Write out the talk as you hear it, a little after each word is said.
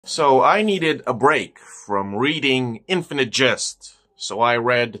So I needed a break from reading Infinite Jest, so I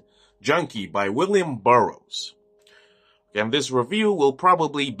read Junky by William Burroughs. And this review will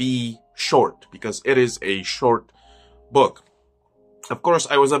probably be short, because it is a short book. Of course,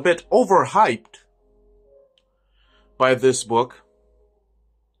 I was a bit overhyped by this book,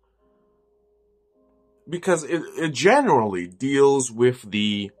 because it generally deals with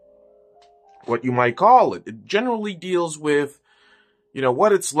what you might call it. It generally deals with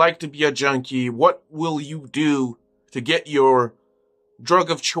what it's like to be a junkie. What will you do to get your drug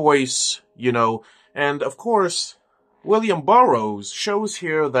of choice, And of course, William Burroughs shows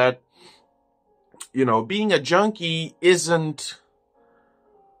here that, being a junkie isn't,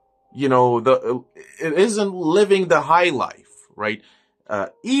 it isn't living the high life, right?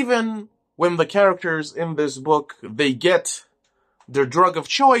 Even when the characters in this book, they get their drug of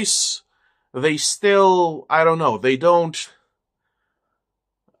choice, they still, they don't,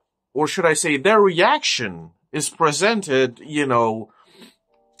 or should I say, their reaction is presented, in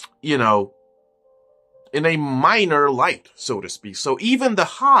a minor light, so to speak. So even the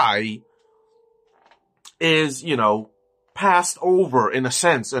high is, passed over in a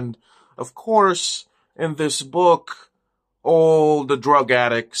sense. And of course, in this book, all the drug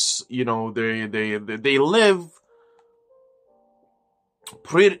addicts, they live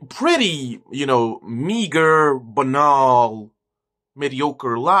pretty, meager, banal,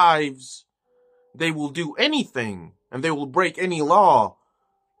 mediocre lives. They will do anything, and they will break any law,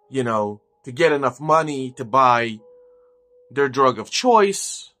 to get enough money to buy their drug of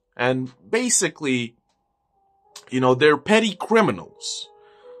choice. And basically, they're petty criminals,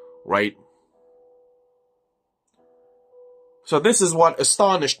 right? So this is what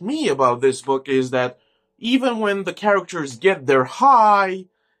astonished me about this book, is that even when the characters get their high,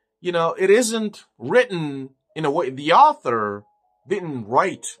 it isn't written in a way, the author didn't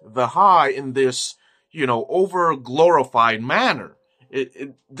write the high in this, over glorified manner.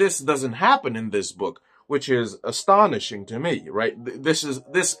 This doesn't happen in this book, which is astonishing to me, right? This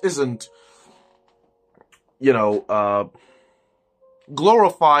isn't,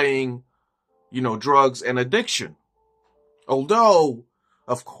 glorifying, drugs and addiction. Although,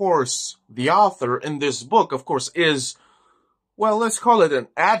 of course, the author in this book, of course, is, well, let's call it an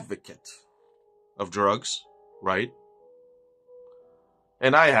advocate of drugs, right?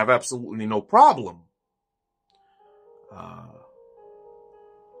 And I have absolutely no problem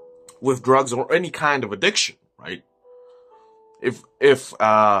with drugs or any kind of addiction, right? If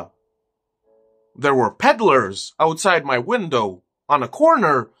there were peddlers outside my window on a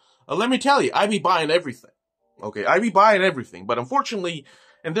corner, let me tell you, I'd be buying everything. Okay, I'd be buying everything. But unfortunately,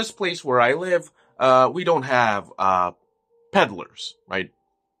 in this place where I live, we don't have peddlers, right?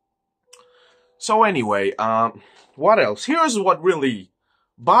 So anyway, what else? Here's what really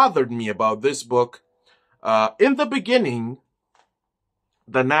bothered me about this book. In the beginning,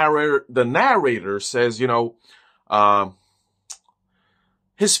 the narrator says,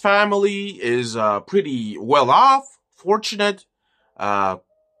 his family is pretty well off, fortunate.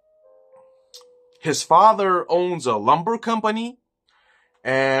 His father owns a lumber company,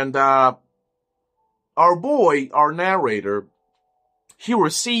 and our narrator, he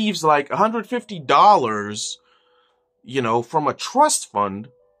receives like $150, from a trust fund,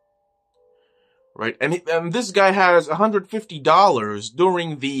 right? And this guy has $150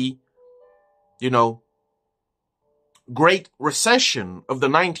 during the, Great Recession of the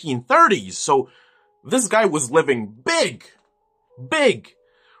 1930s. So this guy was living big,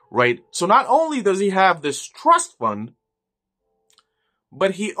 right? So not only does he have this trust fund,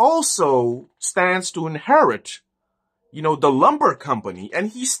 but he also stands to inherit, the lumber company.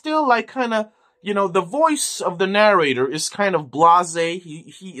 And he's still like kind of, the voice of the narrator is kind of blasé.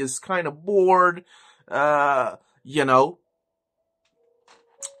 He is kind of bored,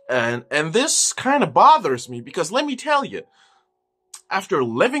 And this kind of bothers me, because let me tell you, after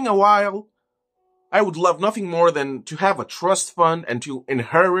living a while, I would love nothing more than to have a trust fund and to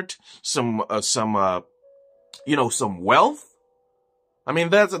inherit some wealth. I mean,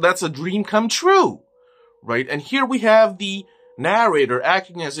 that's a dream come true, right? And here we have the narrator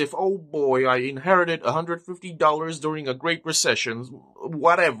acting as if, oh boy, I inherited $150 during a Great Recession,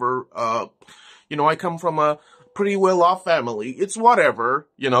 whatever. I come from a pretty well-off family. It's whatever.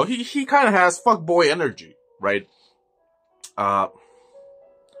 He kind of has fuckboy energy, right?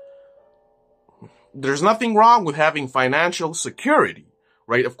 There's nothing wrong with having financial security,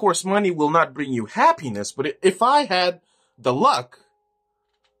 right? Of course, money will not bring you happiness, but if I had the luck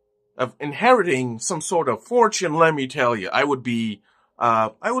of inheriting some sort of fortune, let me tell you, I would be,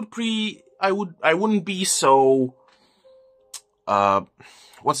 I wouldn't be so,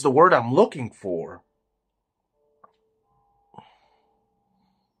 what's the word I'm looking for?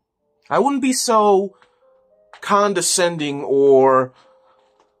 I wouldn't be so condescending or,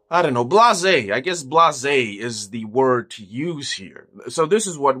 I don't know, blasé. I guess blasé is the word to use here. So this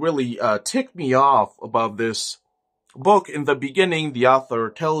is what really ticked me off about this book. In the beginning, the author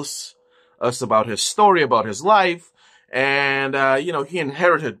tells us about his story, about his life, and, you know, he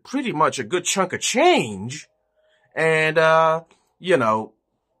inherited pretty much a good chunk of change, and, you know,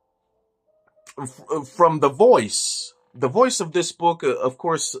 from the voice of this book, of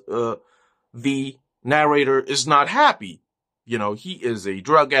course, the narrator is not happy. You know, he is a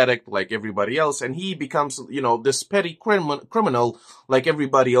drug addict like everybody else, and he becomes, you know, this petty criminal like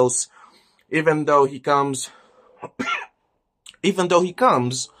everybody else, even though he comes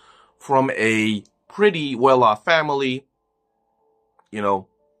from a pretty well-off family, you know,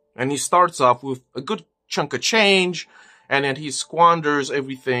 and he starts off with a good chunk of change, and then he squanders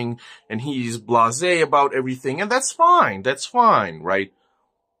everything, and he's blasé about everything, and that's fine, right?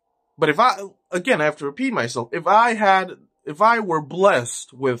 But if I have to repeat myself, if I were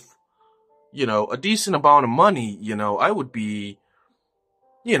blessed with, you know, a decent amount of money, you know, I would be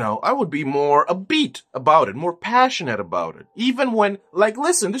more upbeat about it, more passionate about it. Even when, like,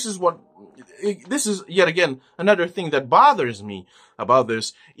 listen, this is yet again another thing that bothers me about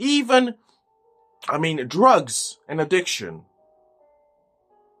this. Even, I mean, drugs and addiction.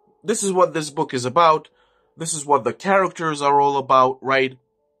 This is what this book is about. This is what the characters are all about, right?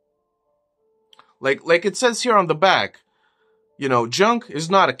 Like it says here on the back, you know, junk is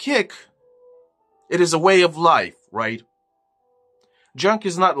not a kick. It is a way of life, right? Junk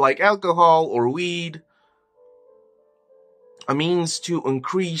is not like alcohol or weed, a means to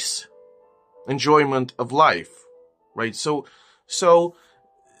increase enjoyment of life, right? So,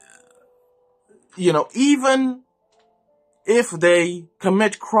 you know, even if they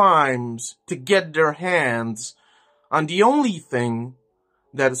commit crimes to get their hands on the only thing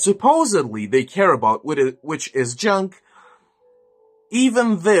that supposedly they care about, which is junk,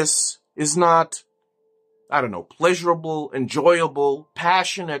 even this is not, I don't know, pleasurable, enjoyable,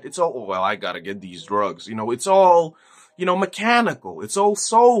 passionate. It's all, oh, well, I gotta get these drugs. You know, it's all, you know, mechanical. It's all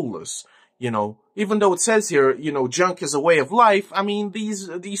soulless. You know, even though it says here, you know, junk is a way of life. I mean,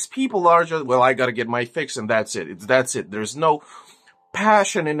 these people are just, well, I gotta get my fix and that's it. That's it. There's no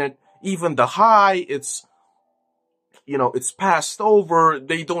passion in it. Even the high, it's, you know, it's passed over.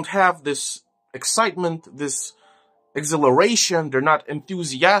 They don't have this excitement, this exhilaration. They're not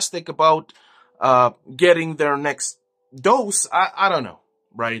enthusiastic about getting their next dose. I don't know,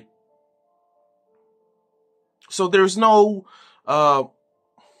 right? So there's no, I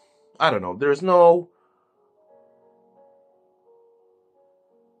don't know, there's no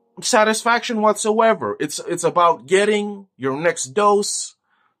satisfaction whatsoever. It's about getting your next dose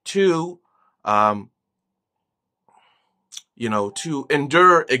to, you know, to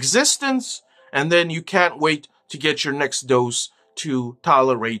endure existence, and then you can't wait to get your next dose to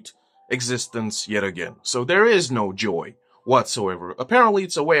tolerate existence yet again. So there is no joy whatsoever. Apparently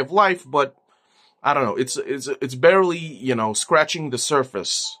it's a way of life, but I don't know, it's barely, you know, scratching the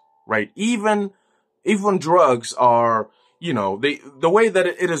surface, right? Even drugs are, you know, the way that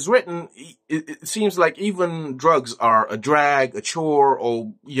it is written, it seems like even drugs are a drag, a chore,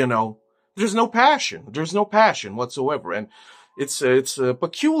 or, you know, there's no passion whatsoever. And it's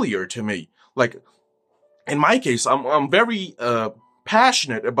peculiar to me. Like, in my case, I'm very,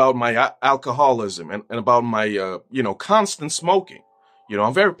 passionate about my alcoholism and about my, you know, constant smoking. You know,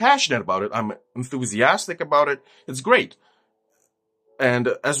 I'm very passionate about it. I'm enthusiastic about it. It's great.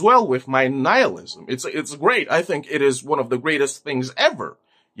 And as well with my nihilism. It's great. I think it is one of the greatest things ever,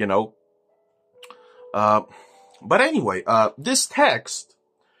 you know. But anyway, this text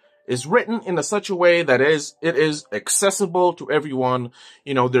is written in such a way that it is accessible to everyone.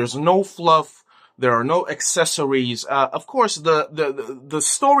 You know, there's no fluff. There are no accessories. Of course, the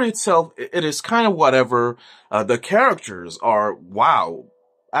story itself, it is kind of whatever. The characters are, wow,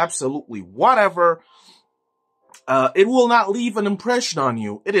 absolutely whatever. It will not leave an impression on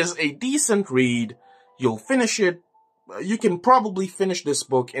you. It is a decent read. You'll finish it. You can probably finish this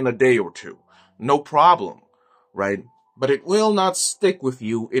book in a day or two. No problem, right? But it will not stick with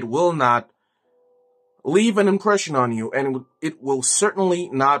you. It will not leave an impression on you, and it will certainly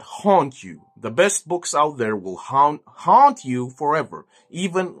not haunt you. The best books out there will haunt you forever,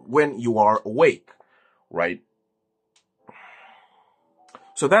 even when you are awake, right?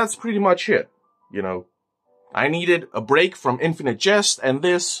 So that's pretty much it, you know. I needed a break from infinite jest, and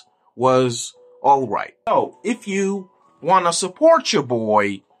this was all right. So, if you want to support your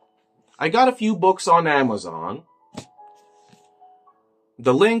boy, I got a few books on Amazon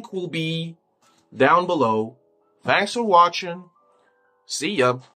The link will be down below. Thanks for watching. See ya.